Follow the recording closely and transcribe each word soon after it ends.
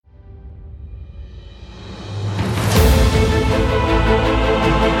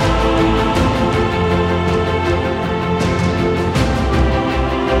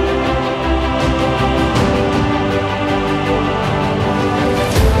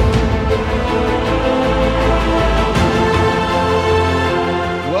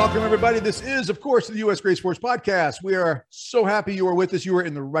everybody. This is, of course, the U.S. Grace Force podcast. We are so happy you are with us. You are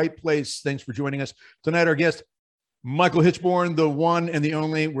in the right place. Thanks for joining us. Tonight, our guest, Michael Hichborn, the one and the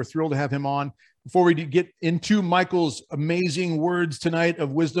only. We're thrilled to have him on. Before we get into Michael's amazing words tonight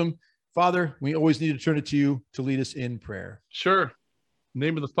of wisdom, Father, we always need to turn it to you to lead us in prayer. Sure. In the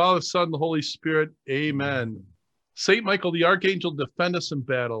name of the Father, Son, and the Holy Spirit. Amen. Saint Michael, the Archangel, defend us in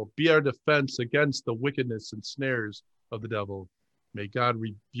battle. Be our defense against the wickedness and snares of the devil. May God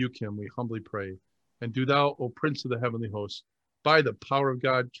rebuke him, we humbly pray. And do thou, O Prince of the heavenly host, by the power of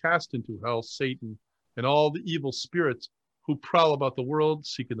God, cast into hell Satan and all the evil spirits who prowl about the world,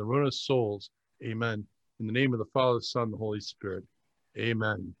 seeking the ruin of souls. Amen. In the name of the Father, Son, and the Holy Spirit.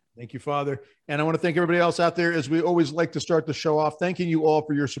 Amen. Thank you, Father. And I want to thank everybody else out there, as we always like to start the show off, thanking you all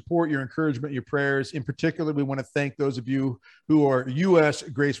for your support, your encouragement, your prayers. In particular, we want to thank those of you who are U.S.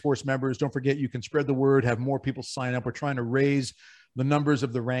 Grace Force members. Don't forget, you can spread the word, have more people sign up. We're trying to raise the numbers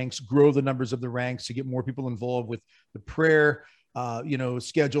of the ranks, grow the numbers of the ranks to get more people involved with the prayer,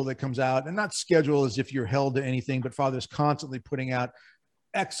 schedule that comes out. And not schedule as if you're held to anything, but Father's constantly putting out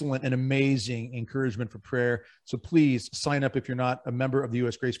excellent and amazing encouragement for prayer. So please sign up. If you're not a member of the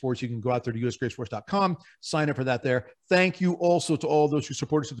U.S. Grace Force, you can go out there to usgraceforce.com, sign up for that there. Thank you also to all those who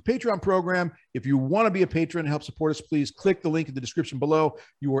support us with the Patreon program. If you want to be a patron and help support us, please click the link in the description below.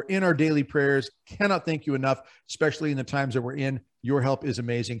 You are in our daily prayers. Cannot thank you enough, especially in the times that we're in. Your help is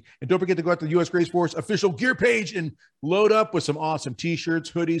amazing. And don't forget to go out to the U.S. Grace Force official gear page and load up with some awesome t-shirts,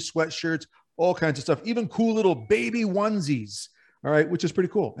 hoodies, sweatshirts, all kinds of stuff, even cool little baby onesies. All right, which is pretty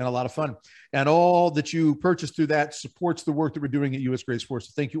cool and a lot of fun. And all that you purchase through that supports the work that we're doing at U.S. Grace Force.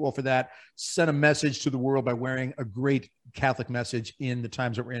 So thank you all for that. Send a message to the world by wearing a great Catholic message in the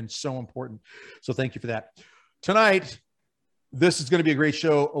times that we're in. So important. So thank you for that. Tonight, this is going to be a great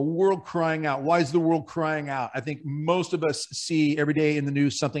show. A world crying out. Why is the world crying out? I think most of us see every day in the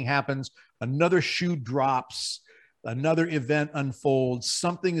news something happens. Another shoe drops. Another event unfolds.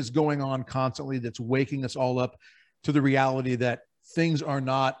 Something is going on constantly that's waking us all up to the reality that things are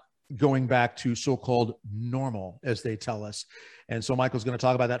not going back to so-called normal, as they tell us. And so Michael's going to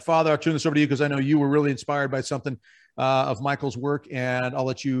talk about that. Father, I'll turn this over to you because I know you were really inspired by something of Michael's work, and I'll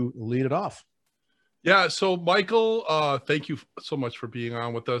let you lead it off. Yeah, so Michael, thank you so much for being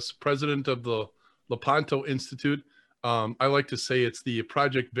on with us. President of the Lepanto Institute. I like to say it's the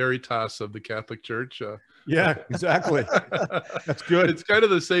Project Veritas of the Catholic Church. Yeah, exactly. That's good. It's kind of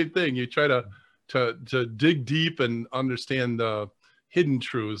the same thing. You try to dig deep and understand the hidden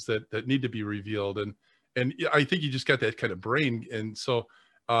truths that need to be revealed. And I think you just got that kind of brain. And so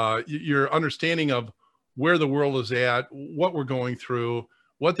your understanding of where the world is at, what we're going through,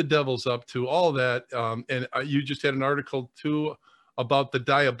 what the devil's up to, all that. And you just had an article too about the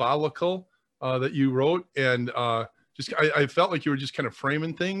diabolical that you wrote. And I felt like you were just kind of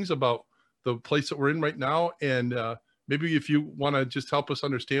framing things about the place that we're in right now. And maybe if you want to just help us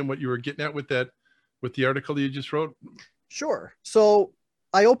understand what you were getting at with the article that you just wrote. Sure. So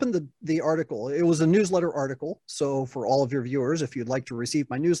I opened the article. It was a newsletter article. So for all of your viewers, if you'd like to receive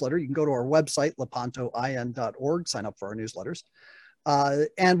my newsletter, you can go to our website, lepantoin.org, sign up for our newsletters.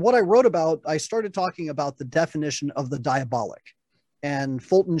 And what I wrote about, I started talking about the definition of the diabolic. And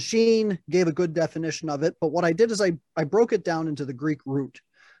Fulton Sheen gave a good definition of it. But what I did is I broke it down into the Greek root.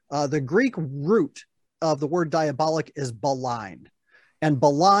 The Greek root of the word diabolic is baline. And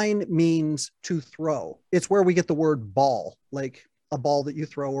baline means to throw. It's where we get the word ball, like a ball that you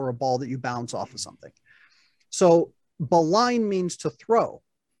throw or a ball that you bounce off of something. So baline means to throw.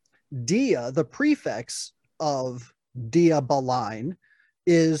 Dia, the prefix of diabaline,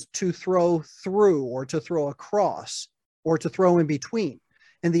 is to throw through or to throw across or to throw in between.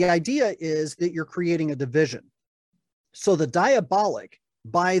 And the idea is that you're creating a division. So the diabolic,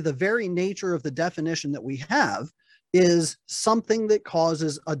 by the very nature of the definition that we have, is something that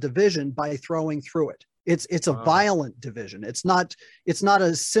causes a division by throwing through it. It's a violent division. It's not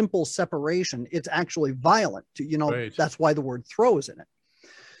a simple separation. It's actually violent. Right. That's why the word throw is in it.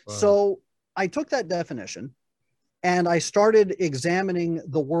 Wow. So I took that definition and I started examining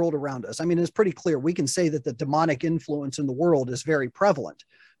the world around us. I mean, it's pretty clear. We can say that the demonic influence in the world is very prevalent,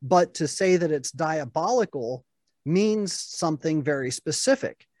 but to say that it's diabolical means something very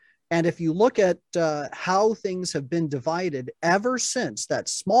specific. And if you look at how things have been divided ever since that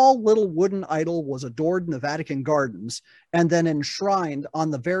small little wooden idol was adored in the Vatican gardens and then enshrined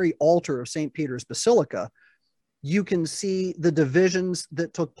on the very altar of St. Peter's Basilica, you can see the divisions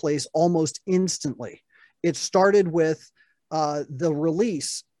that took place almost instantly. It started with the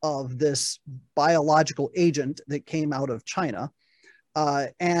release of this biological agent that came out of China.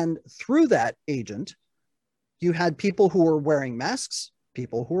 And through that agent, you had people who were wearing masks.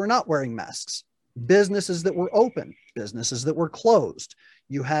 people who were not wearing masks, businesses that were open, businesses that were closed.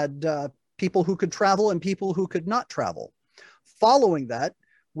 You had people who could travel and people who could not travel. Following that,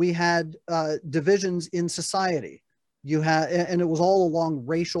 we had divisions in society. You had, and it was all along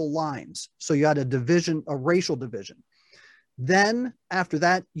racial lines. So you had a division, a racial division. Then after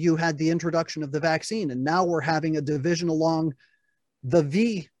that, you had the introduction of the vaccine, and now we're having a division along the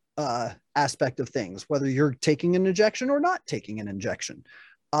V aspect of things, whether you're taking an injection or not taking an injection.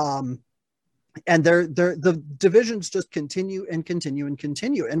 And the divisions just continue and continue and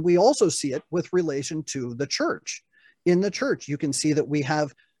continue. And we also see it with relation to the church. In the church, you can see that we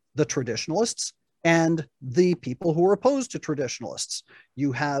have the traditionalists and the people who are opposed to traditionalists.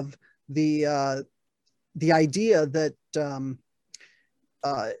 You have the idea that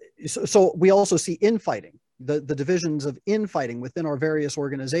so we also see infighting, the divisions of infighting within our various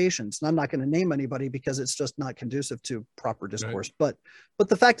organizations. And I'm not going to name anybody because it's just not conducive to proper discourse. Right. But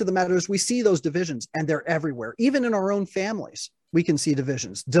the fact of the matter is we see those divisions, and they're everywhere. Even in our own families, we can see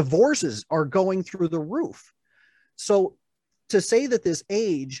divisions. Divorces are going through the roof. So to say that this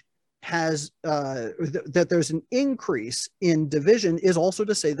age has that there's an increase in division is also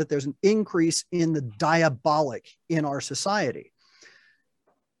to say that there's an increase in the diabolic in our society.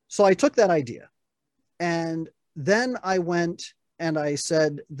 So I took that idea, and then I went and I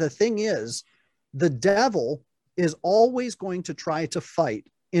said, the thing is, the devil is always going to try to fight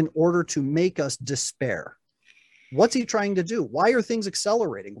in order to make us despair. What's he trying to do? Why are things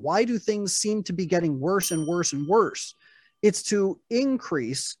accelerating? Why do things seem to be getting worse and worse and worse? It's to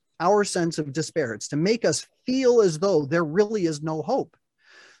increase our sense of despair. It's to make us feel as though there really is no hope.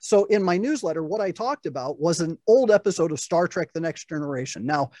 So in my newsletter, what I talked about was an old episode of Star Trek: The Next Generation.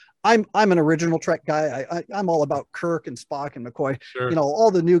 Now, I'm an original Trek guy. I'm all about Kirk and Spock and McCoy, sure. You know, all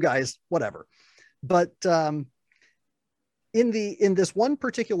the new guys, whatever. But in this one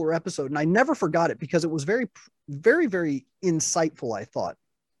particular episode, and I never forgot it because it was very, very, very insightful, I thought.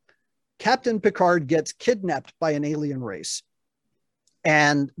 Captain Picard gets kidnapped by an alien race.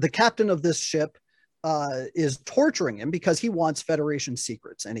 And the captain of this ship is torturing him because he wants Federation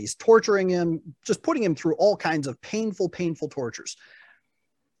secrets. And he's torturing him, just putting him through all kinds of painful, painful tortures.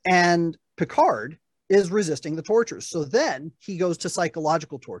 And Picard is resisting the tortures. So then he goes to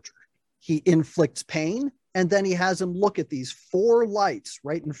psychological torture. He inflicts pain, and then he has him look at these 4 lights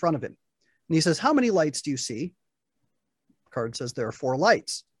right in front of him. And he says, "How many lights do you see?" Picard says, "There are 4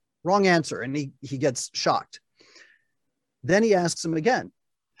 lights." Wrong answer. And he gets shocked. Then he asks him again,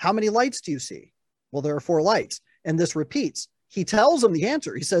 "How many lights do you see?" "Well, there are 4 lights. And this repeats. He tells him the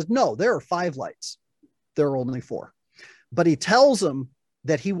answer. He says, "No, there are 5 lights. There are only 4. But he tells him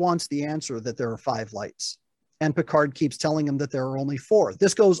that he wants the answer that there are 5 lights. And Picard keeps telling him that there are only 4.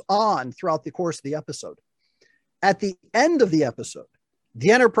 This goes on throughout the course of the episode. At the end of the episode, the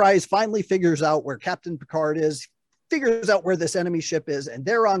Enterprise finally figures out where Captain Picard is, figures out where this enemy ship is, and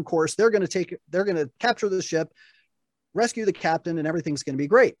they're on course. They're going to capture the ship, rescue the captain, and everything's going to be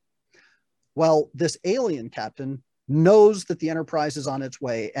great. Well, this alien captain knows that the Enterprise is on its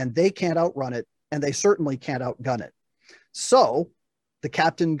way, and they can't outrun it, and they certainly can't outgun it. So the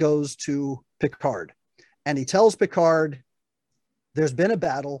captain goes to Picard, and he tells Picard, "There's been a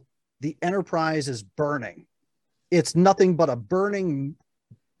battle. The Enterprise is burning. It's nothing but a burning,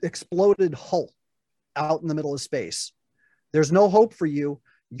 exploded hull out in the middle of space. There's no hope for you.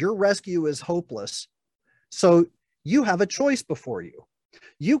 Your rescue is hopeless. So you have a choice before you.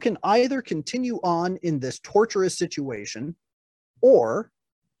 You can either continue on in this torturous situation, or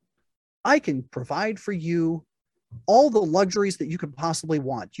I can provide for you all the luxuries that you could possibly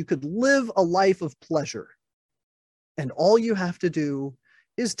want. You could live a life of pleasure. And all you have to do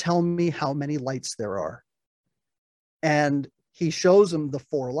is tell me how many lights there are." And he shows him the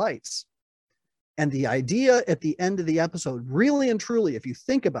 4 lights. And the idea at the end of the episode, really and truly, if you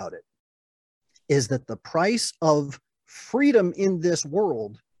think about it, is that the price of freedom in this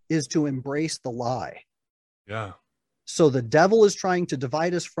world is to embrace the lie. Yeah. So the devil is trying to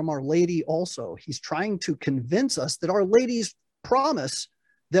divide us from Our Lady also. He's trying to convince us that Our Lady's promise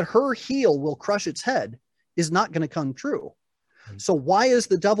that her heel will crush its head is not going to come true. So why is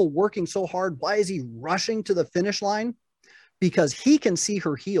the devil working so hard? Why is he rushing to the finish line? Because he can see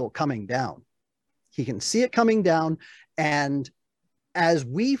her heel coming down. He can see it coming down. And as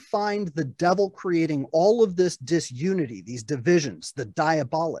we find the devil creating all of this disunity, these divisions, the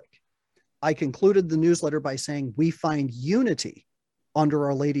diabolic, I concluded the newsletter by saying we find unity under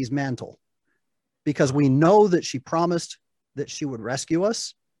Our Lady's mantle, because we know that she promised that she would rescue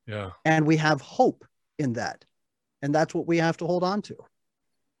us. Yeah. And we have hope in that. And that's what we have to hold on to.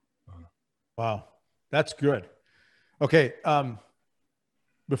 Wow. That's good. Okay.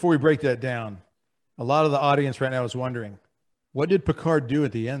 before we break that down, a lot of the audience right now is wondering, what did Picard do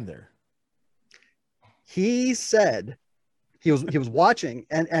at the end there? He said he was watching,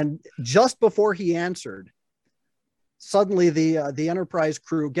 and just before he answered, suddenly the Enterprise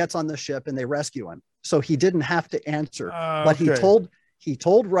crew gets on the ship and they rescue him. So he didn't have to answer. But he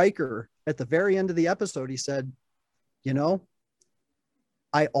told Riker at the very end of the episode, he said, you know,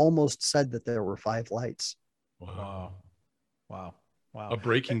 I almost said that there were 5 lights. Wow. Wow. A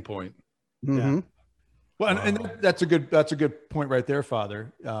breaking point. Mm-hmm. Yeah. Well, and that's a good point right there,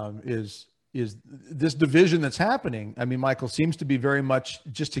 Father, is this division that's happening. I mean, Michael, seems to be very much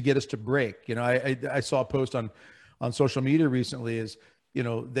just to get us to break. You know, I saw a post on social media recently is, you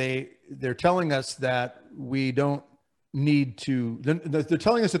know, they're telling us that we don't need to, they're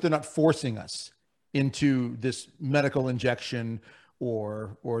telling us that they're not forcing us into this medical injection,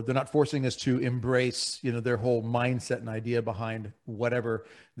 or they're not forcing us to embrace, you know, their whole mindset and idea behind whatever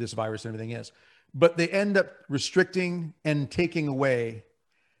this virus and everything is. But they end up restricting and taking away.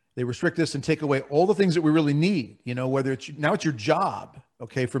 They restrict us and take away all the things that we really need, you know, whether it's your job.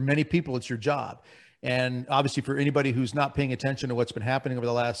 Okay. For many people, it's your job. And obviously for anybody who's not paying attention to what's been happening over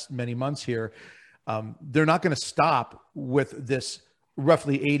the last many months here, they're not going to stop with this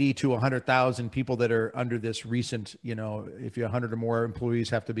roughly 80 to 100,000 people that are under this recent, you know, if you 100 or more employees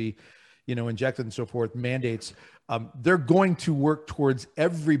have to be, you know, injected and so forth, mandates. They're going to work towards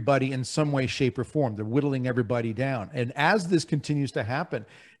everybody in some way, shape, or form. They're whittling everybody down. And as this continues to happen,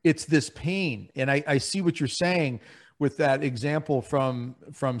 it's this pain. And I see what you're saying with that example from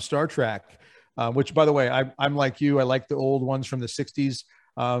Star Trek, which, by the way, I'm like you. I like the old ones from the 60s.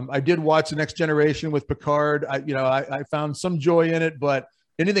 I did watch The Next Generation with Picard. I found some joy in it, but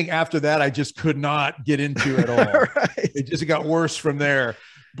anything after that, I just could not get into at all. Right. It just got worse from there.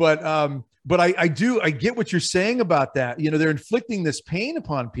 But I get what you're saying about that. You know, they're inflicting this pain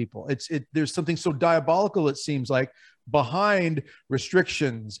upon people. There's something so diabolical, it seems like, behind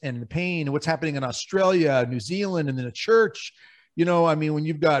restrictions and pain and what's happening in Australia, New Zealand, and in the church. You know, I mean, when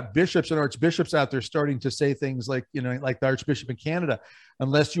you've got bishops and archbishops out there starting to say things like, you know, like the Archbishop in Canada,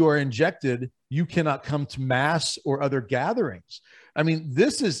 unless you are injected, you cannot come to mass or other gatherings. I mean,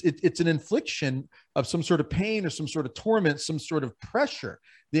 it's an infliction of some sort of pain or some sort of torment, some sort of pressure.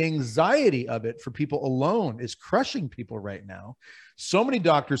 The anxiety of it for people alone is crushing people right now. So many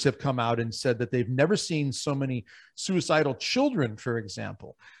doctors have come out and said that they've never seen so many suicidal children, for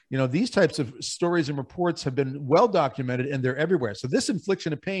example. You know, these types of stories and reports have been well documented, and they're everywhere. So this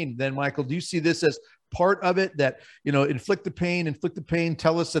infliction of pain, then, Michael, do you see this as part of it, that, you know, inflict the pain,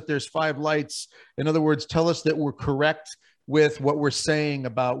 tell us that there's 5 lights. In other words, tell us that we're correct with what we're saying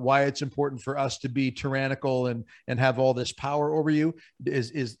about why it's important for us to be tyrannical and have all this power over you.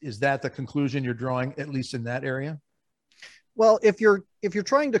 Is that the conclusion you're drawing, at least in that area? Well, if you're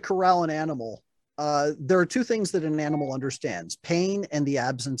trying to corral an animal, there are 2 things that an animal understands: pain and the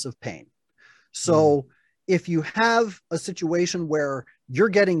absence of pain. So if you have a situation where you're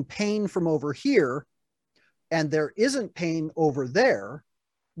getting pain from over here and there isn't pain over there,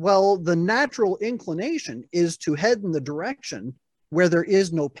 well, the natural inclination is to head in the direction where there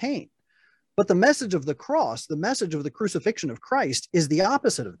is no pain. But the message of the cross, the message of the crucifixion of Christ, is the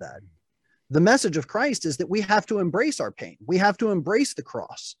opposite of that. The message of Christ is that we have to embrace our pain. We have to embrace the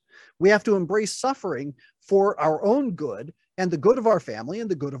cross. We have to embrace suffering for our own good and the good of our family and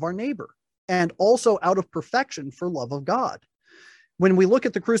the good of our neighbor, and also out of perfection for love of God. When we look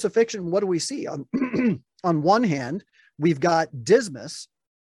at the crucifixion, what do we see? On one hand, we've got Dismas,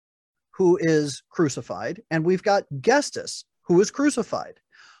 who is crucified, and we've got Gestas, who is crucified.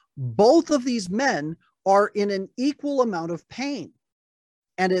 Both of these men are in an equal amount of pain.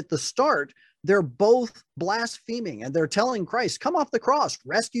 And at the start, they're both blaspheming, and they're telling Christ, come off the cross,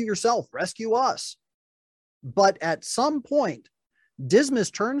 rescue yourself, rescue us. But at some point,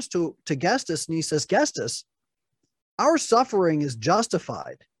 Dismas turns to Gestas and he says, Gestas, our suffering is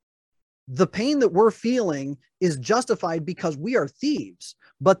justified. The pain that we're feeling is justified because we are thieves,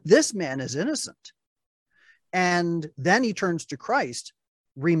 but this man is innocent. And then he turns to Christ,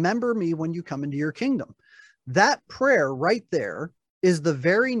 remember me when you come into your kingdom. That prayer right there is the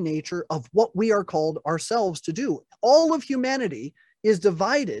very nature of what we are called ourselves to do. All of humanity is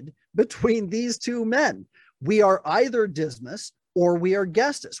divided between these 2 men. We are either Dismas or we are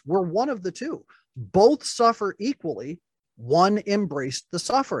Gestas. We're one of the 2. Both suffer equally. One embraced the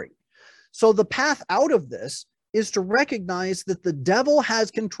suffering. So the path out of this is to recognize that the devil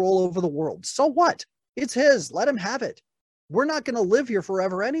has control over the world. So what? It's his. Let him have it. We're not going to live here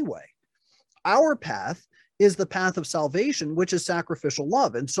forever anyway. Our path is the path of salvation, which is sacrificial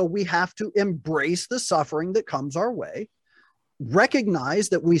love. And so we have to embrace the suffering that comes our way, recognize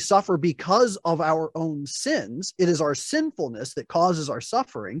that we suffer because of our own sins. It is our sinfulness that causes our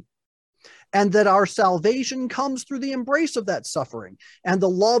suffering, and that our salvation comes through the embrace of that suffering and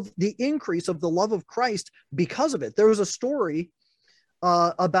the increase of the love of Christ because of it. There was a story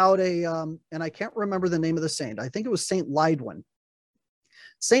about and I can't remember the name of the saint. I think it was Saint Lidwin.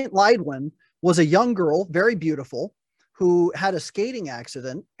 Saint Lidwin was a young girl, very beautiful, who had a skating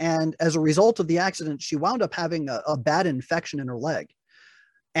accident. And as a result of the accident, she wound up having a bad infection in her leg.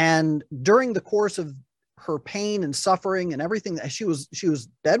 And during the course of her pain and suffering and everything, she was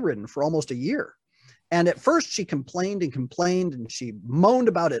bedridden for almost a year. And at first she complained and she moaned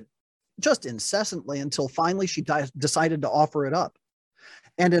about it just incessantly until finally she decided to offer it up.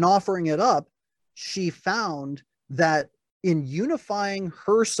 And in offering it up, she found that in unifying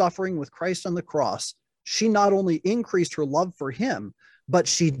her suffering with Christ on the cross, she not only increased her love for him, but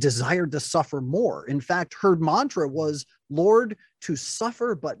she desired to suffer more. In fact, her mantra was, Lord, to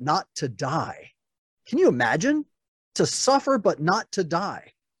suffer but not to die. Can you imagine? To suffer but not to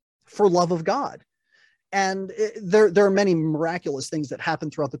die for love of God. And there are many miraculous things that happen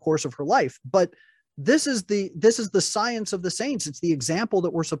throughout the course of her life, but this is the science of the saints. It's the example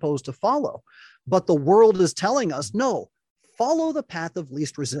that we're supposed to follow. But the world is telling us, no, follow the path of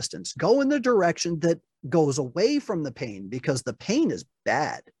least resistance. Go in the direction that goes away from the pain, because the pain is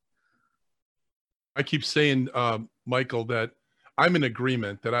bad. I keep saying, Michael, that I'm in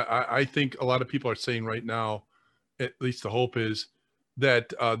agreement that I think a lot of people are saying right now, at least the hope is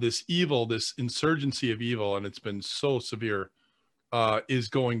that this evil, this insurgency of evil, and it's been so severe, is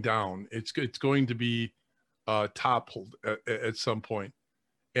going down. It's going to be toppled at some point.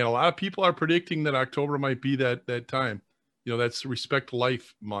 And a lot of people are predicting that October might be that time. You know, that's Respect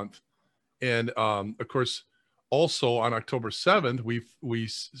Life Month. And of course, also on October 7th, we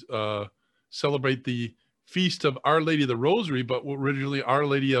celebrate the Feast of Our Lady of the Rosary, but originally Our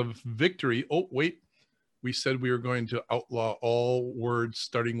Lady of Victory. Oh, wait, we said we were going to outlaw all words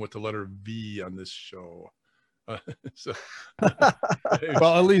starting with the letter V on this show. So,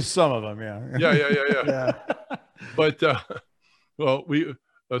 well, at least some of them, yeah. Yeah. But well,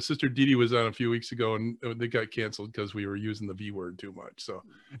 Sister Dee Dee was on a few weeks ago, and they got canceled because we were using the V word too much. So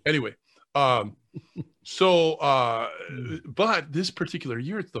anyway, but this particular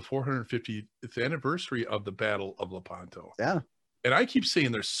year, it's the 450th anniversary of the Battle of Lepanto. Yeah. And I keep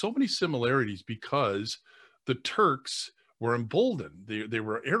saying there's so many similarities because the Turks were emboldened. They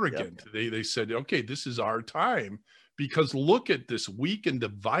were arrogant. Yep. They said, okay, this is our time, because look at this weak and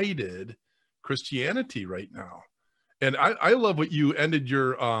divided Christianity right now. And I love what you ended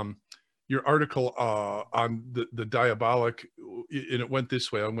your article on the diabolic, and it went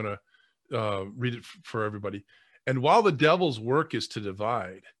this way. I'm going to read it for everybody. And while the devil's work is to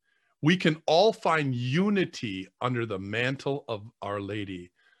divide, we can all find unity under the mantle of Our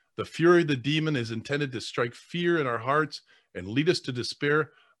Lady. The fury of the demon is intended to strike fear in our hearts and lead us to despair,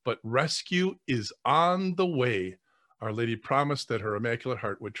 but rescue is on the way. Our Lady promised that her Immaculate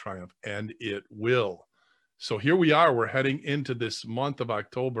Heart would triumph, and it will. So here we are, we're heading into this month of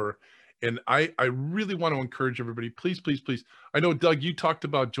October, and I really want to encourage everybody, please, please, please. I know, Doug, you talked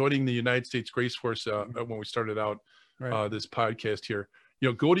about joining the United States Grace Force when we started out this podcast here. You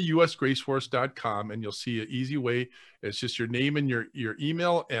know, go to usgraceforce.com and you'll see an easy way. It's just your name and your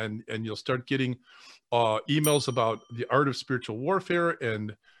email, and you'll start getting emails about the art of spiritual warfare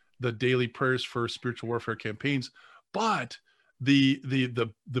and the daily prayers for spiritual warfare campaigns. But the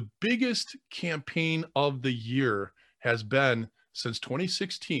biggest campaign of the year has been since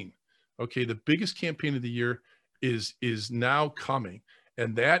 2016. Okay, the biggest campaign of the year is now coming,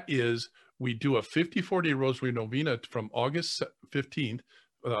 and that is we do a 54-day Rosary Novena from August 15th,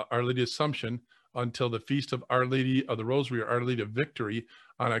 Our Lady Assumption, until the Feast of Our Lady of the Rosary, or Our Lady of Victory,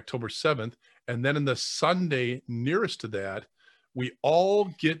 on October 7th. And then in the Sunday nearest to that, we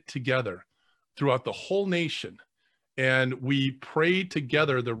all get together throughout the whole nation, and we pray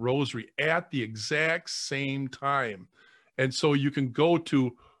together the Rosary at the exact same time. And so you can go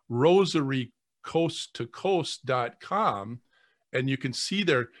to rosarycoasttocoast.com, and you can see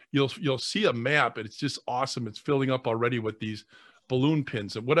there, you'll see a map, and it's just awesome. It's filling up already with these balloon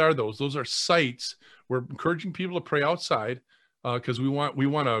pins. And what are those? Those are sites. We're encouraging people to pray outside because we want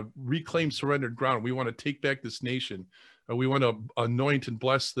to reclaim surrendered ground. We want to take back this nation. We want to anoint and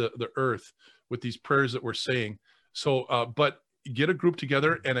bless the earth with these prayers that we're saying. So, but get a group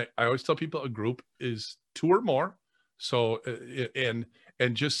together, and I always tell people a group is 2 or more. So, and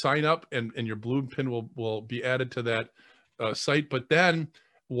just sign up, and your balloon pin will be added to that site. But then,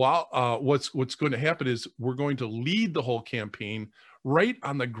 while what's going to happen is we're going to lead the whole campaign right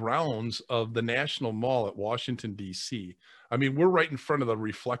on the grounds of the National Mall at Washington, D.C. I mean, we're right in front of the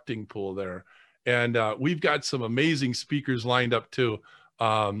reflecting pool there. And we've got some amazing speakers lined up too.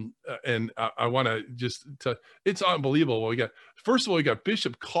 And I want to just, it's unbelievable. First of all, we got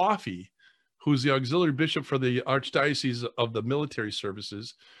Bishop Coffey, who's the auxiliary bishop for the Archdiocese of the Military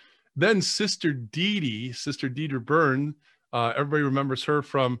Services. Then Sister Deidre Byrne, everybody remembers her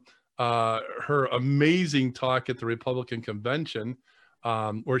from her amazing talk at the Republican Convention,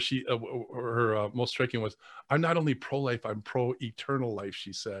 where her most striking was, "I'm not only pro-life, I'm pro-eternal life,"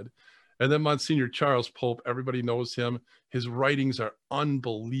 she said. And then Monsignor Charles Pope, everybody knows him. His writings are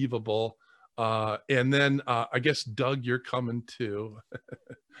unbelievable. And then I guess, Doug, you're coming too.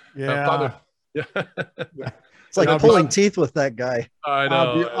 Yeah. Father, yeah. It's like pulling teeth with that guy. I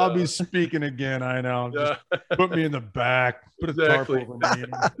know. I'll be speaking again. I know. Just put me in the back. Put a tarp over me.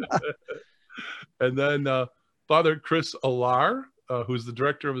 And then Father Chris Alar, who's the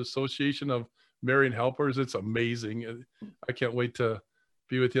director of the Association of Marian Helpers. It's amazing. I can't wait to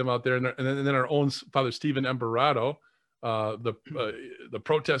be with him out there. And then our own Father Stephen Emberato, the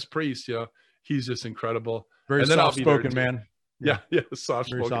protest priest. Yeah, he's just incredible. Very soft-spoken man. Yeah,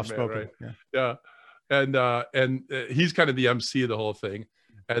 soft-spoken man, right? Yeah. And he's kind of the MC of the whole thing.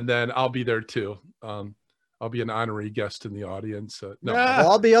 And then I'll be there too. I'll be an honorary guest in the audience. No,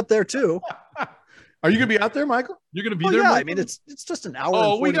 well, I'll be up there too. Are you gonna be out there, Michael? You're gonna be there? Yeah, Michael? I mean, it's just an hour.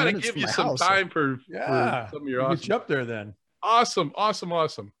 Oh, we gotta give you some time for some of your awesome. Get you up there then. Awesome.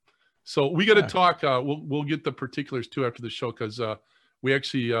 So we got to talk. We'll get the particulars too after the show, because we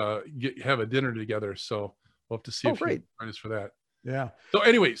actually have a dinner together. So we'll have to see if you can join us for that. Yeah. So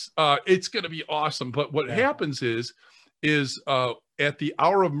anyways, it's going to be awesome. But what happens is at the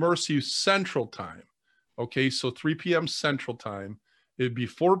hour of mercy Central Time. Okay, so 3 p.m. Central Time. It'd be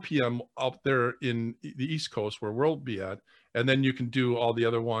 4 p.m. up there in the East Coast where we'll be at, and then you can do all the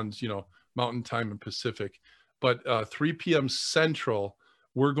other ones, Mountain Time and Pacific. But 3 p.m. Central,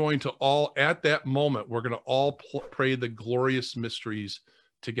 we're going to all, at that moment, we're going to all pray the glorious mysteries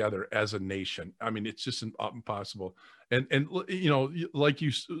together as a nation. I mean, it's just impossible. And like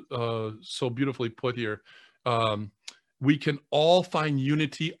you so beautifully put here, we can all find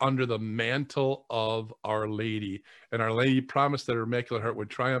unity under the mantle of Our Lady. And Our Lady promised that her Immaculate Heart would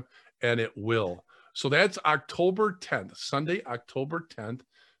triumph, and it will. So that's October 10th, Sunday, October 10th,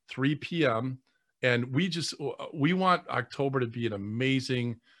 3 p.m. And we want October to be an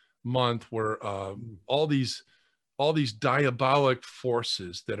amazing month where all these diabolic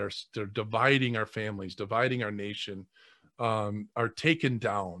forces that are dividing our families, dividing our nation, are taken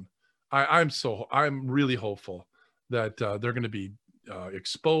down. I'm really hopeful that they're going to be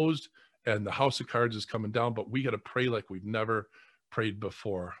exposed, and the House of Cards is coming down. But we got to pray like we've never prayed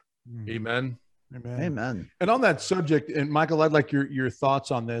before. Amen. Amen. And on that subject, and Michael, I'd like your thoughts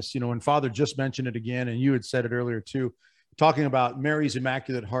on this. When Father just mentioned it again, and you had said it earlier too, talking about Mary's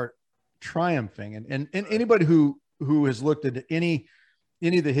Immaculate Heart triumphing, and anybody who has looked at any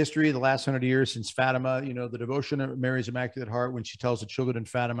of the history of the last 100 years since Fatima, the devotion of Mary's Immaculate Heart, when she tells the children in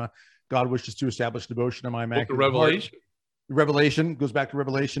Fatima, God wishes to establish devotion of my Immaculate Heart. Revelation goes back to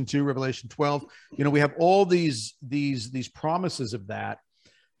Revelation 2, Revelation 12. We have all these promises of that.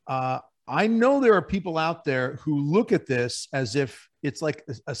 I know there are people out there who look at this as if it's like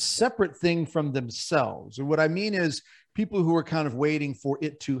a separate thing from themselves. And what I mean is people who are kind of waiting for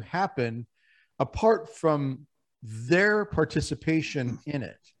it to happen apart from their participation in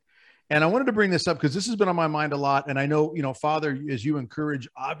it. And I wanted to bring this up because this has been on my mind a lot. And I know, Father, as you encourage,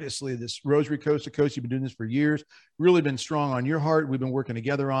 obviously, this Rosary Coast to Coast, you've been doing this for years, really been strong on your heart. We've been working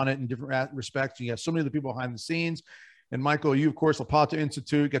together on it in different respects. You have so many of the people behind the scenes. And Michael, you, of course, Lepanto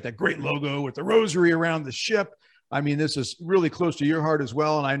Institute, got that great logo with the rosary around the ship. I mean, this is really close to your heart as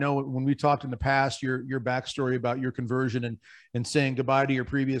well. And I know when we talked in the past, your backstory about your conversion and saying goodbye to your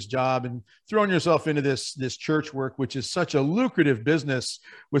previous job and throwing yourself into this church work, which is such a lucrative business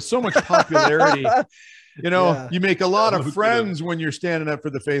with so much popularity. You make a lot of friends when you're standing up for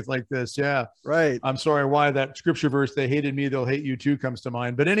the faith like this. Yeah. Right. I'm sorry why that scripture verse, they hated me, they'll hate you too, comes to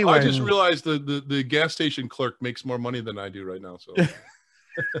mind. But anyway. I just realized the gas station clerk makes more money than I do right now. So.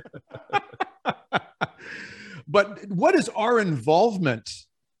 But what is our involvement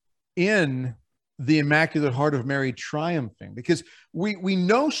in the Immaculate Heart of Mary triumphing? Because we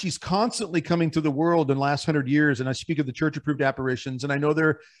know she's constantly coming to the world in the last 100 years. And I speak of the church-approved apparitions. And I know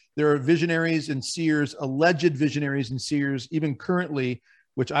there are visionaries and seers, alleged visionaries and seers, even currently,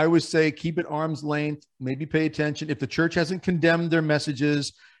 which I always say, keep at arm's length, maybe pay attention. If the church hasn't condemned their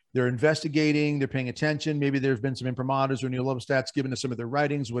messages, they're investigating, they're paying attention. Maybe there's been some imprimatur or neo-Lobostats given to some of their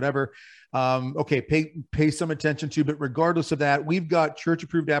writings, whatever. Okay, pay some attention to. But regardless of that, we've got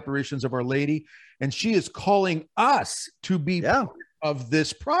church-approved apparitions of Our Lady, and she is calling us to be part of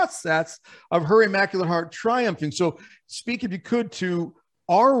this process of her Immaculate Heart triumphing. So speak, if you could, to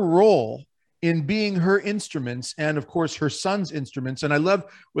our role in being her instruments, and of course her son's instruments. And I love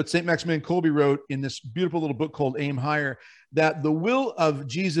what St. Maximilian Kolbe wrote in this beautiful little book called Aim Higher, that the will of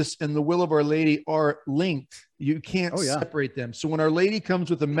Jesus and the will of Our Lady are linked. You can't separate them. So when Our Lady comes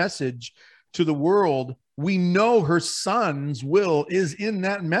with a message to the world, we know her son's will is in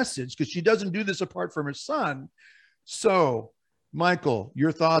that message, because she doesn't do this apart from her son. So Michael,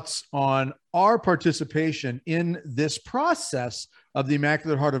 your thoughts on our participation in this process of the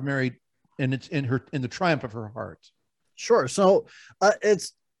Immaculate Heart of Mary and it's in the triumph of her heart. Sure. So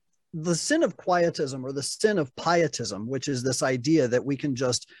it's the sin of quietism, or the sin of pietism, which is this idea that we can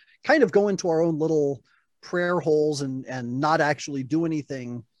just kind of go into our own little prayer holes and not actually do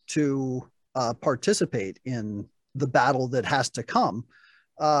anything to participate in the battle that has to come,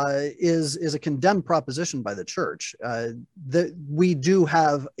 is a condemned proposition by the church. That we do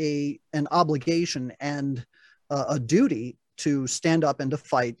have an obligation and a duty to stand up and to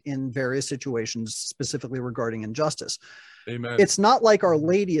fight in various situations, specifically regarding injustice. Amen. It's not like Our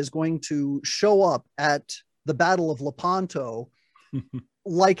Lady is going to show up at the Battle of Lepanto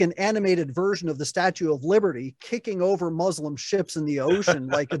like an animated version of the Statue of Liberty, kicking over Muslim ships in the ocean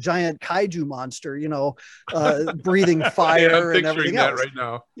like a giant kaiju monster, breathing fire and everything else. Right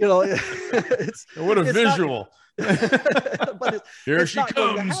now, what a visual! But Here she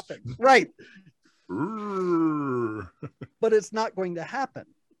comes. Right. But it's not going to happen.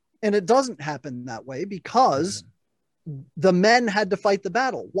 And it doesn't happen that way because the men had to fight the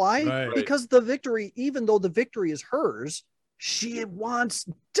battle. Why? Right. Because the victory, even though the victory is hers, she wants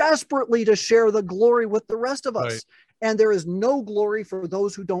desperately to share the glory with the rest of us. Right. And there is no glory for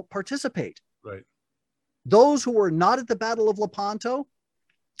those who don't participate. Right. Those who were not at the Battle of Lepanto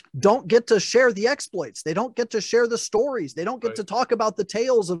don't get to share the exploits. They don't get to share the stories. They don't get to talk about the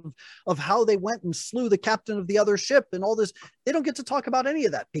tales of how they went and slew the captain of the other ship and all this. They don't get to talk about any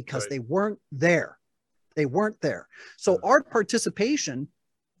of that because they weren't there. They weren't there. So our participation,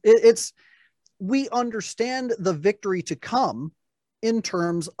 we understand the victory to come in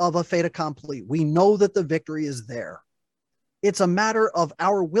terms of a fait accompli. We know that the victory is there. It's a matter of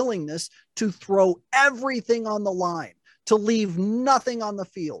our willingness to throw everything on the line, to leave nothing on the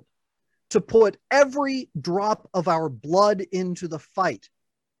field, to put every drop of our blood into the fight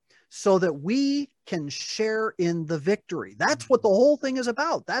so that we can share in the victory. That's what the whole thing is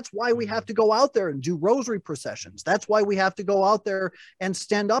about. That's why we have to go out there and do rosary processions. That's why we have to go out there and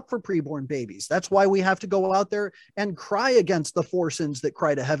stand up for preborn babies. That's why we have to go out there and cry against the four sins that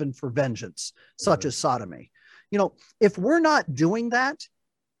cry to heaven for vengeance, such as sodomy. If we're not doing that,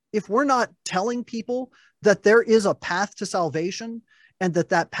 if we're not telling people that there is a path to salvation and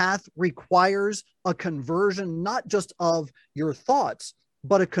that path requires a conversion, not just of your thoughts,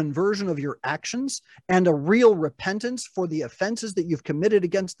 but a conversion of your actions and a real repentance for the offenses that you've committed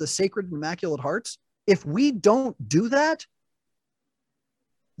against the Sacred Immaculate Hearts, if we don't do that,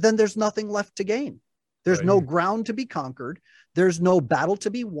 then there's nothing left to gain. There's no ground to be conquered. There's no battle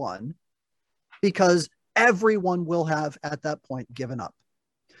to be won, because everyone will have at that point given up.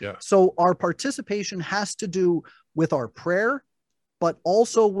 Yeah. So our participation has to do with our prayer, but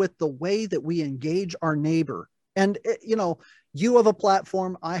also with the way that we engage our neighbor. And, you have a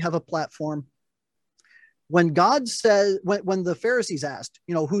platform, I have a platform. When God says, when the Pharisees asked,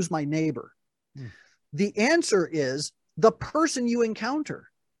 who's my neighbor? The answer is the person you encounter.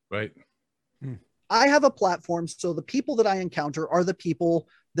 Right. I have a platform, so the people that I encounter are the people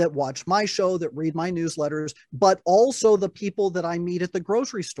that watch my show, that read my newsletters, but also the people that I meet at the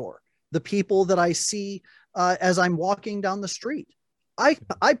grocery store, the people that I see as I'm walking down the street.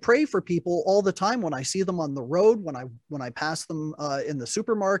 I pray for people all the time when I see them on the road, when I pass them in the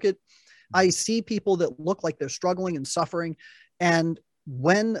supermarket. I see people that look like they're struggling and suffering. And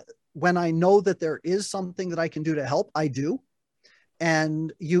when I know that there is something that I can do to help, I do.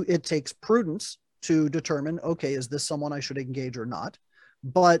 And it takes prudence to determine, okay, is this someone I should engage or not?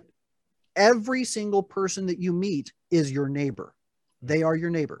 But every single person that you meet is your neighbor. They are your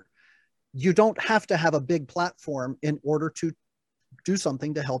neighbor. You don't have to have a big platform in order to do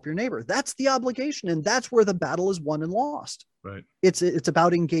something to help your neighbor. That's the obligation. And that's where the battle is won and lost. Right. It's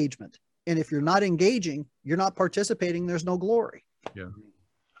about engagement. And if you're not engaging, you're not participating, there's no glory. Yeah.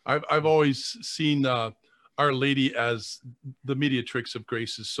 I've always seen Our Lady as the mediatrix of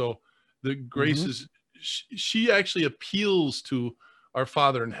graces. So the graces, she actually appeals to our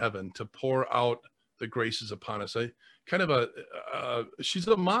Father in heaven to pour out the graces upon us. I kind of she's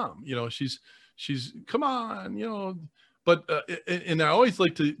a mom, you know, she's come on, you know, but and I always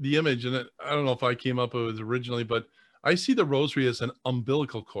like the image, and I don't know if I came up with it originally, but I see the rosary as an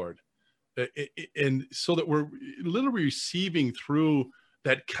umbilical cord, and so that we're literally receiving through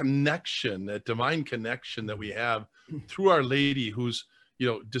that connection, that divine connection that we have through Our Lady, who's, you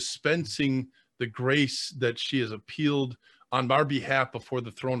know, dispensing the grace that she has appealed on our behalf before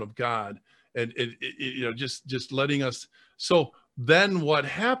the throne of God, and you know, just letting us. So then what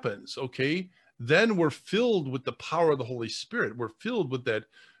happens? Okay, then we're filled with the power of the Holy Spirit. We're filled with that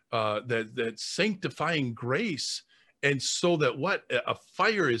that sanctifying grace, and so that what, a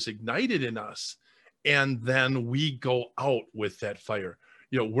fire is ignited in us, and then we go out with that fire.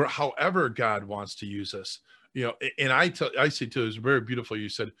 You know, we're however God wants to use us. You know, and I say too, it's very beautiful. You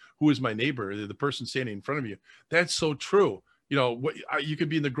said, "Who is my neighbor?" The person standing in front of you. That's so true. You know, you could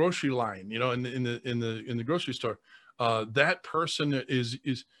be in the grocery line. You know, in the grocery store. That person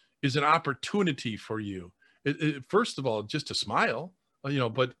is an opportunity for you. First of all, just to smile. You know,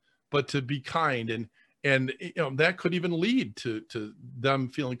 but to be kind, and you know, that could even lead to them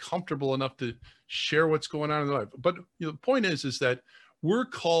feeling comfortable enough to share what's going on in their life. But you know, the point is that we're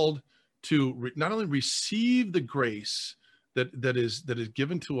called to not only receive the grace that is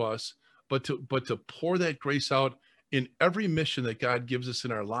given to us, but to pour that grace out in every mission that God gives us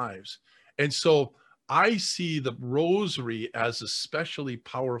in our lives. And so I see the rosary as especially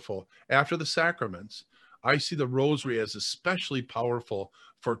powerful after the sacraments. I see the rosary as especially powerful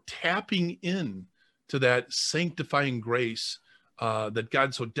for tapping in to that sanctifying grace that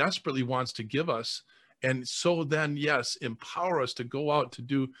God so desperately wants to give us. And so then, yes, empower us to go out to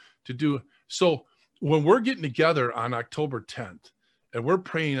do. So when we're getting together on October 10th and we're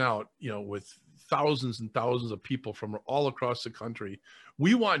praying out, you know, with thousands and thousands of people from all across the country,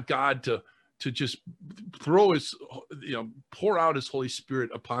 we want God to just throw his, you know, pour out his Holy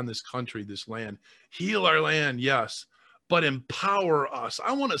Spirit upon this country, this land, heal our land. Yes, but empower us.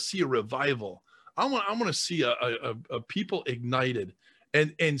 I want to see a revival. I want to see a people ignited.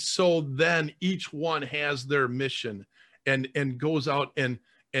 And so then each one has their mission and goes out and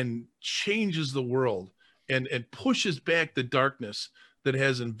changes the world and pushes back the darkness that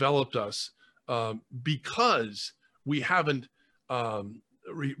has enveloped us because we haven't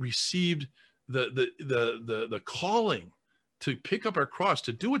received the calling to pick up our cross,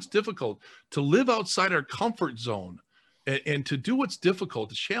 to do what's difficult, to live outside our comfort zone, and to do what's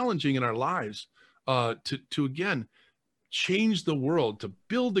difficult, challenging in our lives, to again change the world, to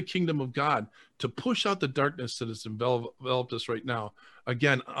build the kingdom of God, to push out the darkness that has enveloped us right now,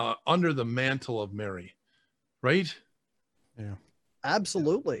 again, under the mantle of Mary, right? Yeah,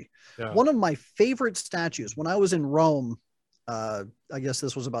 absolutely. Yeah. One of my favorite statues when I was in Rome, I guess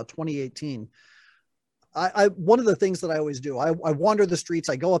this was about 2018. One of the things that I always do, I wander the streets,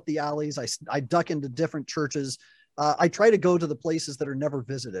 I go up the alleys, I duck into different churches. I try to go to the places that are never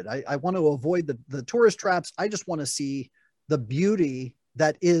visited. I want to avoid the tourist traps. I just want to see the beauty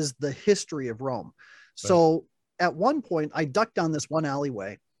that is the history of Rome. Right. So at one point, I ducked down this one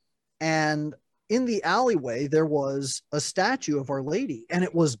alleyway, and in the alleyway, there was a statue of Our Lady, and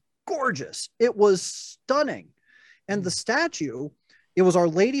it was gorgeous. It was stunning. And the statue, it was Our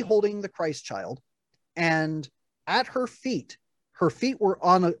Lady holding the Christ child, and at her feet were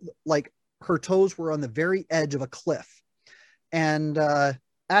on her toes were on the very edge of a cliff. And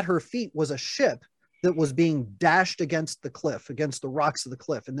at her feet was a ship that was being dashed against the cliff, against the rocks of the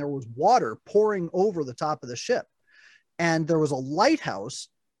cliff. And there was water pouring over the top of the ship. And there was a lighthouse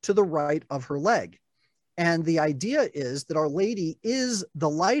to the right of her leg. And the idea is that Our Lady is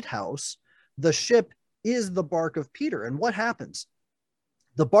the lighthouse. The ship is the bark of Peter. And what happens?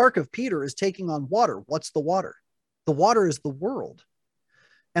 The bark of Peter is taking on water. What's the water? The water is the world.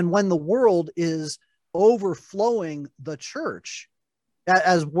 And when the world is overflowing the church,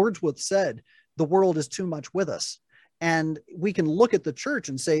 as Wordsworth said, the world is too much with us. And we can look at the church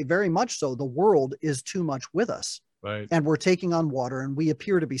and say, very much so, the world is too much with us. Right. And we're taking on water and we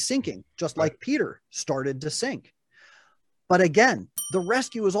appear to be sinking, just like Peter started to sink. But again, the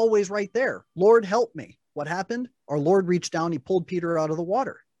rescue is always right there. Lord, help me. What happened? Our Lord reached down, he pulled Peter out of the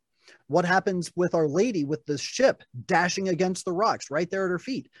water. What happens with Our Lady with the ship dashing against the rocks right there at her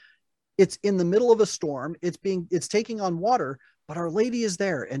feet? It's in the middle of a storm. It's taking on water, but Our Lady is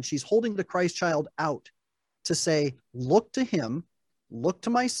there and she's holding the Christ child out to say, look to him, look to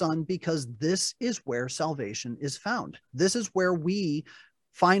my son, because this is where salvation is found. This is where we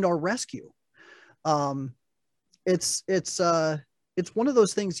find our rescue. It's one of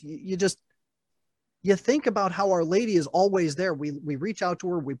those things you just, you think about how Our Lady is always there. We reach out to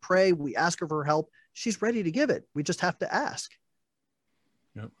her, we pray, we ask her for help. She's ready to give it. We just have to ask.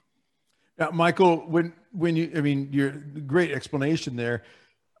 Yep. Now, Michael, when you, I mean, your great explanation there.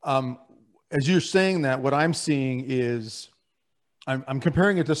 As you're saying that, what I'm seeing is, I'm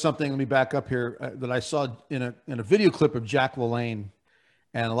comparing it to something. Let me back up here that I saw in a video clip of Jack LaLanne,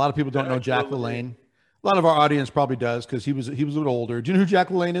 and a lot of people don't know Jack LaLanne. A lot of our audience probably does because he was a little older. Do you know who Jack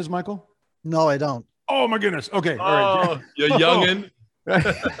LaLanne is, Michael? No, I don't. Oh my goodness. Okay. Oh, All right. you youngin.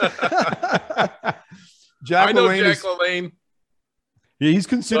 Jack I know LaLanne Jack LaLanne. Yeah, he's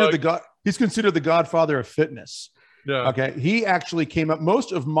considered He's considered the godfather of fitness. Yeah. Okay. He actually came up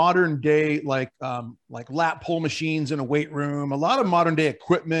most of modern day, like lap pull machines in a weight room, a lot of modern day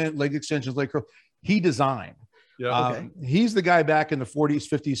equipment, leg extensions, leg curl. He designed. Yeah. Okay. He's the guy back in the 40s,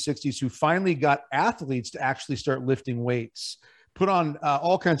 50s, 60s who finally got athletes to actually start lifting weights, put on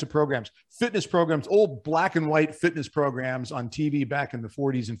all kinds of programs, fitness programs, old black and white fitness programs on TV back in the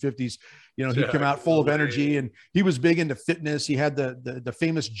 40s and 50s. You know, he'd come out full of energy, and he was big into fitness. He had the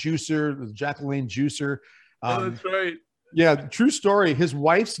famous juicer, the Jack LaLanne juicer. That's right. Yeah, true story. His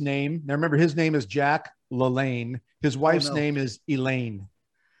wife's name, now remember, his name is Jack LaLanne. His wife's name is Elaine.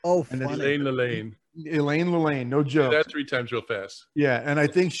 Oh, and funny. Elaine LaLanne. Elaine LaLanne, no joke. That 3 times real fast. Yeah, and I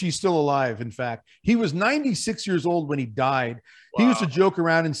think she's still alive, in fact. He was 96 years old when he died. Wow. He used to joke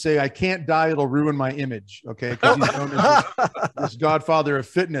around and say, I can't die, it'll ruin my image, okay? Because he's known as this godfather of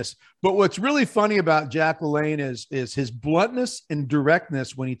fitness. But what's really funny about Jack LaLanne is his bluntness and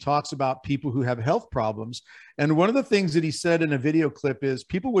directness when he talks about people who have health problems. And one of the things that he said in a video clip is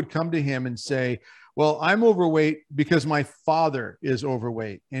people would come to him and say, well, I'm overweight because my father is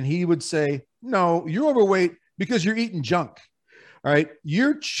overweight. And he would say, no, you're overweight because you're eating junk. All right.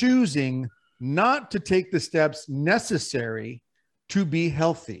 You're choosing not to take the steps necessary to be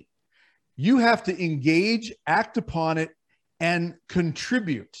healthy. You have to engage, act upon it, and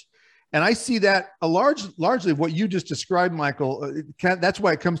contribute. And I see that largely what you just described, Michael. That's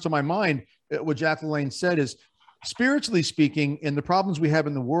why it comes to my mind. What Jack LaLanne said is, spiritually speaking, in the problems we have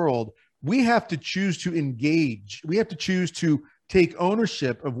in the world, we have to choose to engage. We have to choose to take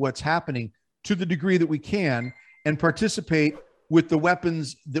ownership of what's happening to the degree that we can and participate with the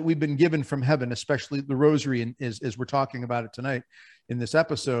weapons that we've been given from heaven, especially the rosary, and as we're talking about it tonight in this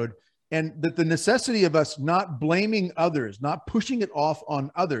episode. And that the necessity of us not blaming others, not pushing it off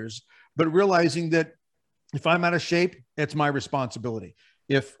on others, but realizing that if I'm out of shape, it's my responsibility.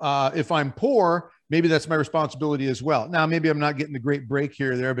 If I'm poor, maybe that's my responsibility as well. Now, maybe I'm not getting the great break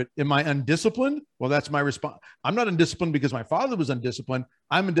here or there, but am I undisciplined? Well, that's my response. I'm not undisciplined because my father was undisciplined.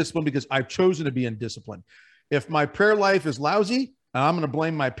 I'm undisciplined because I've chosen to be undisciplined. If my prayer life is lousy, I'm going to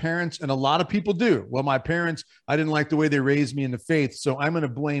blame my parents. And a lot of people do. Well, my parents, I didn't like the way they raised me in the faith, so I'm going to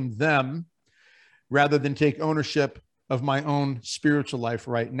blame them rather than take ownership of my own spiritual life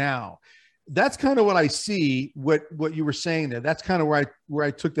right now. That's kind of what I see, what you were saying there. That's kind of where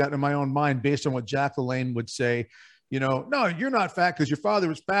I took that in my own mind based on what Jack LaLanne would say. You know, no, you're not fat because your father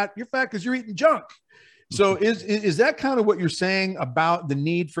was fat. You're fat because you're eating junk. So is that kind of what you're saying about the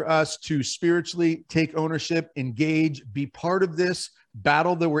need for us to spiritually take ownership, engage, be part of this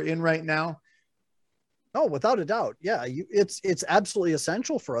battle that we're in right now? Oh, without a doubt. Yeah, it's absolutely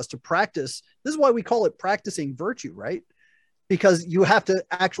essential for us to practice. This is why we call it practicing virtue, right? Because you have to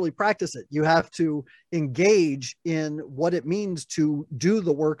actually practice it. You have to engage in what it means to do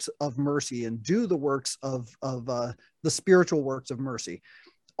the works of mercy and do the works of the spiritual works of mercy.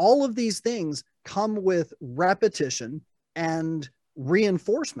 All of these things come with repetition and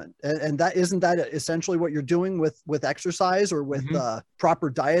reinforcement. And that isn't that essentially what you're doing with exercise or with proper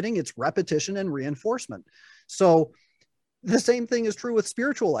dieting? It's repetition and reinforcement. So the same thing is true with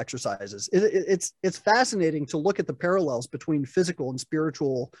spiritual exercises. It's fascinating to look at the parallels between physical and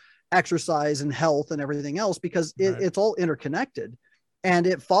spiritual exercise and health and everything else, because it's all interconnected and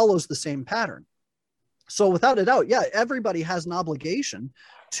it follows the same pattern. So without a doubt, yeah, everybody has an obligation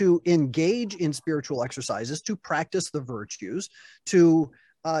to engage in spiritual exercises, to practice the virtues, to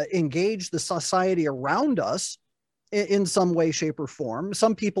engage the society around us in some way, shape, or form.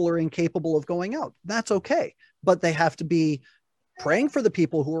 Some people are incapable of going out. That's okay. But they have to be praying for the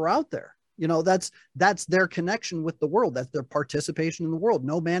people who are out there. You know, that's their connection with the world. That's their participation in the world.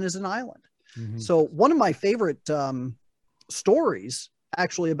 No man is an island. Mm-hmm. So one of my favorite stories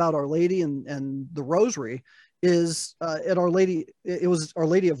actually about Our Lady and the Rosary is at Our Lady. It was Our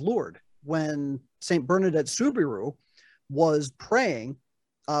Lady of Lourdes when Saint Bernadette Soubirous was praying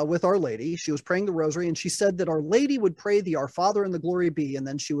with Our Lady. She was praying the Rosary, and she said that Our Lady would pray the Our Father and the Glory Be, and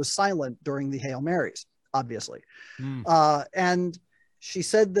then she was silent during the Hail Marys, obviously. And she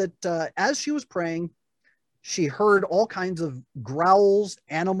said that as she was praying, she heard all kinds of growls,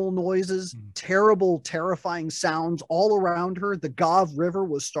 animal noises, terrible, terrifying sounds all around her. The Gov River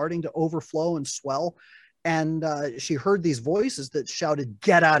was starting to overflow and swell. And she heard these voices that shouted,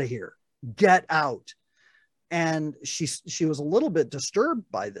 "Get out of here, get out." And she was a little bit disturbed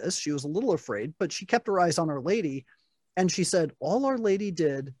by this. She was a little afraid, but she kept her eyes on Our Lady. And she said, all Our Lady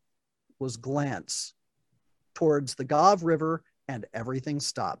did was glance towards the Gov River and everything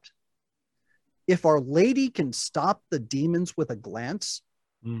stopped. If Our Lady can stop the demons with a glance,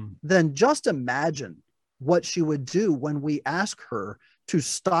 then just imagine what she would do when we ask her to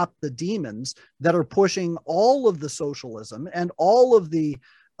stop the demons that are pushing all of the socialism and all of the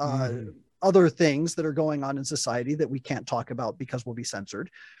other things that are going on in society that we can't talk about because we'll be censored.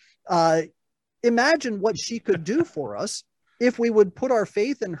 Imagine what she could do for us if we would put our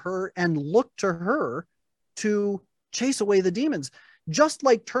faith in her and look to her to chase away the demons. Just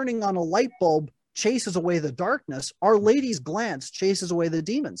like turning on a light bulb chases away the darkness, Our Lady's glance chases away the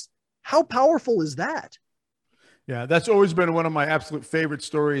demons. How powerful is that? Yeah, that's always been one of my absolute favorite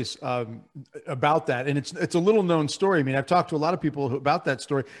stories about that. And it's a little known story. I mean, I've talked to a lot of people about that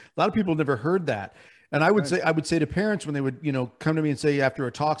story. A lot of people never heard that. And I would say to parents when they would, come to me and say after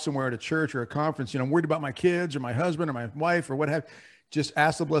a talk somewhere at a church or a conference, I'm worried about my kids or my husband or my wife or what have you, just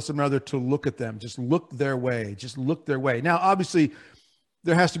ask the Blessed Mother to look at them. Just look their way. Just look their way. Now, obviously,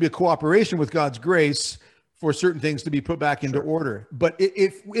 there has to be a cooperation with God's grace for certain things to be put back into order. But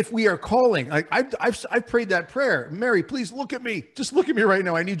if we are calling, like I've prayed that prayer, Mary, please look at me. Just look at me right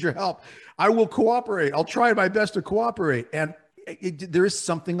now. I need your help. I will cooperate. I'll try my best to cooperate. And there is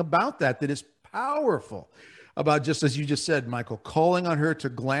something about that is powerful about, just as you just said, Michael, calling on her to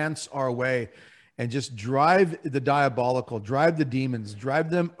glance our way and just drive the diabolical, drive the demons, drive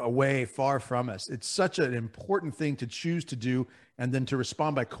them away far from us. It's such an important thing to choose to do, and then to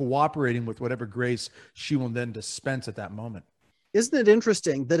respond by cooperating with whatever grace she will then dispense at that moment. Isn't it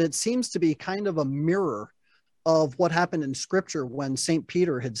interesting that it seems to be kind of a mirror of what happened in Scripture when St.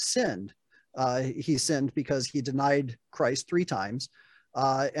 Peter had sinned? He sinned because he denied Christ 3 times.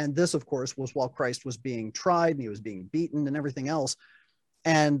 And this, of course, was while Christ was being tried and he was being beaten and everything else.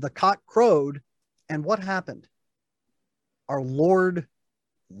 And the cock crowed. And what happened? Our Lord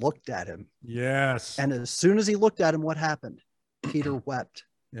looked at him. Yes. And as soon as he looked at him, what happened? Peter wept.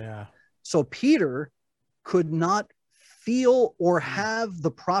 Yeah. So Peter could not feel or have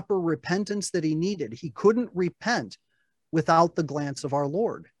the proper repentance that he needed. He couldn't repent without the glance of our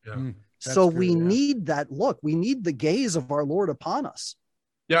Lord. Yeah. So we need that look. We need the gaze of our Lord upon us.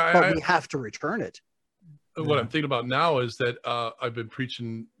 Yeah. But we have to return it. What I'm thinking about now is that I've been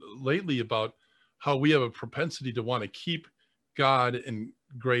preaching lately about how we have a propensity to want to keep God and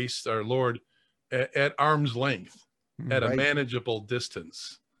grace, our Lord, at arm's length, at a manageable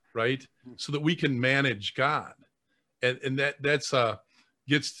distance, right? So that we can manage God. And that's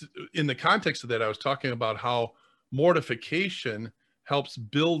gets in the context of that, I was talking about how mortification helps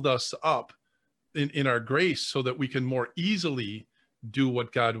build us up in our grace so that we can more easily do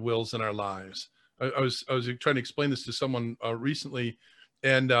what God wills in our lives. I was trying to explain this to someone recently,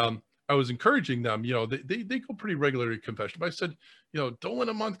 and I was encouraging them, they go pretty regularly to confession. But I said, don't let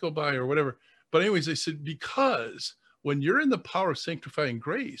a month go by or whatever. But anyways, they said, because when you're in the power of sanctifying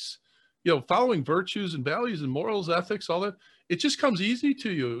grace, following virtues and values and morals, ethics, all that, it just comes easy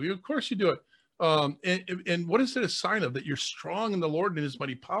to you. Of course you do it. And what is it a sign of? That you're strong in the Lord and in his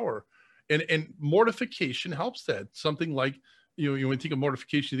mighty power. And mortification helps that. Something like, when you think of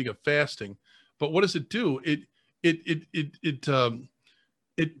mortification, you think of fasting. But what does it do? It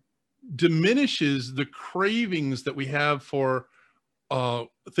diminishes the cravings that we have for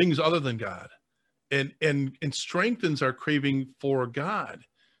things other than God, and strengthens our craving for God.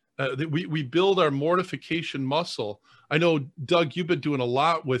 That we build our mortification muscle. I know, Doug, you've been doing a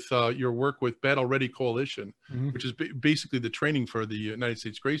lot with your work with Battle Ready Coalition, which is basically the training for the United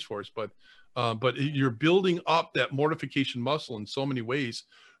States Grace Force. But you're building up that mortification muscle in so many ways,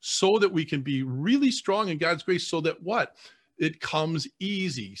 so that we can be really strong in God's grace. So that it comes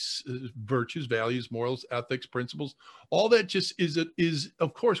easy. Virtues, values, morals, ethics, principles, all that just is,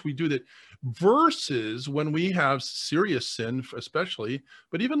 of course, we do that. Versus when we have serious sin, especially,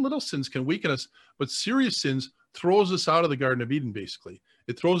 but even little sins can weaken us. But serious sins throws us out of the Garden of Eden, basically.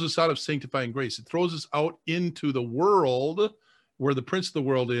 It throws us out of sanctifying grace. It throws us out into the world where the prince of the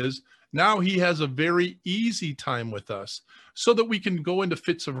world is. Now he has a very easy time with us, so that we can go into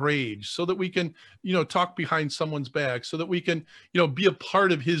fits of rage, so that we can, talk behind someone's back, so that we can, be a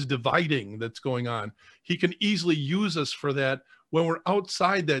part of his dividing that's going on. He can easily use us for that when we're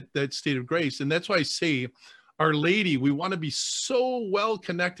outside that state of grace. And that's why I say Our Lady. We want to be so well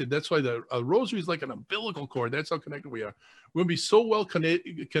connected. That's why the rosary is like an umbilical cord. That's how connected we are. We'll be so well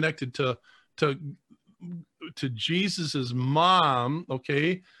connected to Jesus's mom,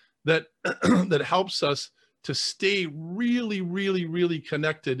 okay, that that helps us to stay really, really, really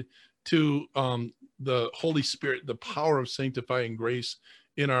connected to the Holy Spirit, the power of sanctifying grace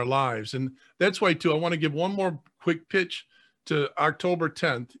in our lives. And that's why, too, I want to give one more quick pitch to October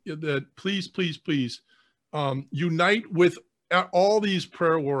 10th, that please, please, please unite with all these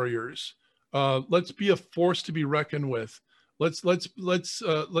prayer warriors. Let's be a force to be reckoned with. Let's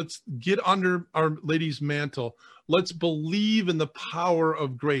get under Our Lady's mantle. Let's believe in the power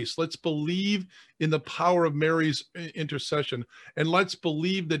of grace. Let's believe in the power of Mary's intercession. And let's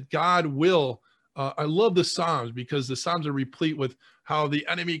believe that God will. I love the Psalms, because the Psalms are replete with how the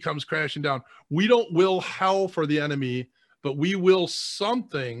enemy comes crashing down. We don't will hell for the enemy, but we will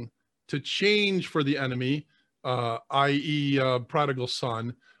something to change for the enemy, i.e. Prodigal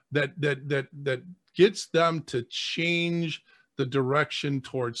son, that gets them to change the direction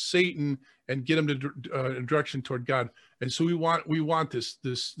towards Satan and get them to direction toward God. And so we want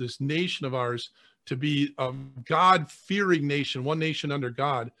this nation of ours to be a God-fearing nation, one nation under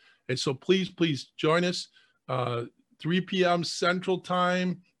God. And so please join us 3 p.m. Central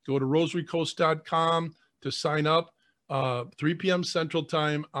Time. Go to rosarycoast.com to sign up. 3 p.m. Central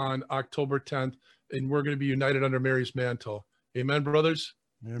Time on October 10th, and we're going to be united under Mary's mantle. Amen, brothers.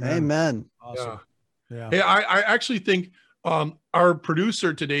 Amen. Awesome. Yeah. Hey, I actually think our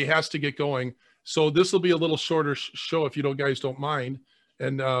producer today has to get going, so this will be a little shorter show if you guys don't mind.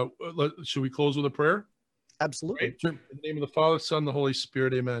 And should we close with a prayer? Absolutely. Right. In the name of the Father, Son, the Holy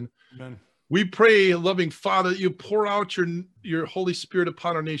Spirit. Amen. Amen. We pray, loving Father, that you pour out your Holy Spirit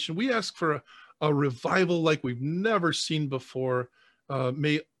upon our nation. We ask for a revival like we've never seen before.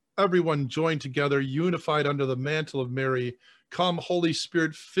 May everyone join together, unified under the mantle of Mary. Come, Holy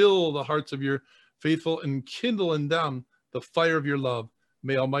Spirit, fill the hearts of your faithful and kindle in them the fire of your love.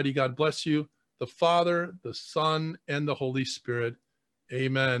 May Almighty God bless you, the Father, the Son, and the Holy Spirit.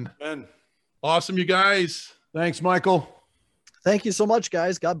 Amen. Amen. Awesome, you guys. Thanks, Michael. Thank you so much,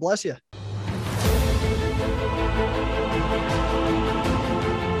 guys. God bless you.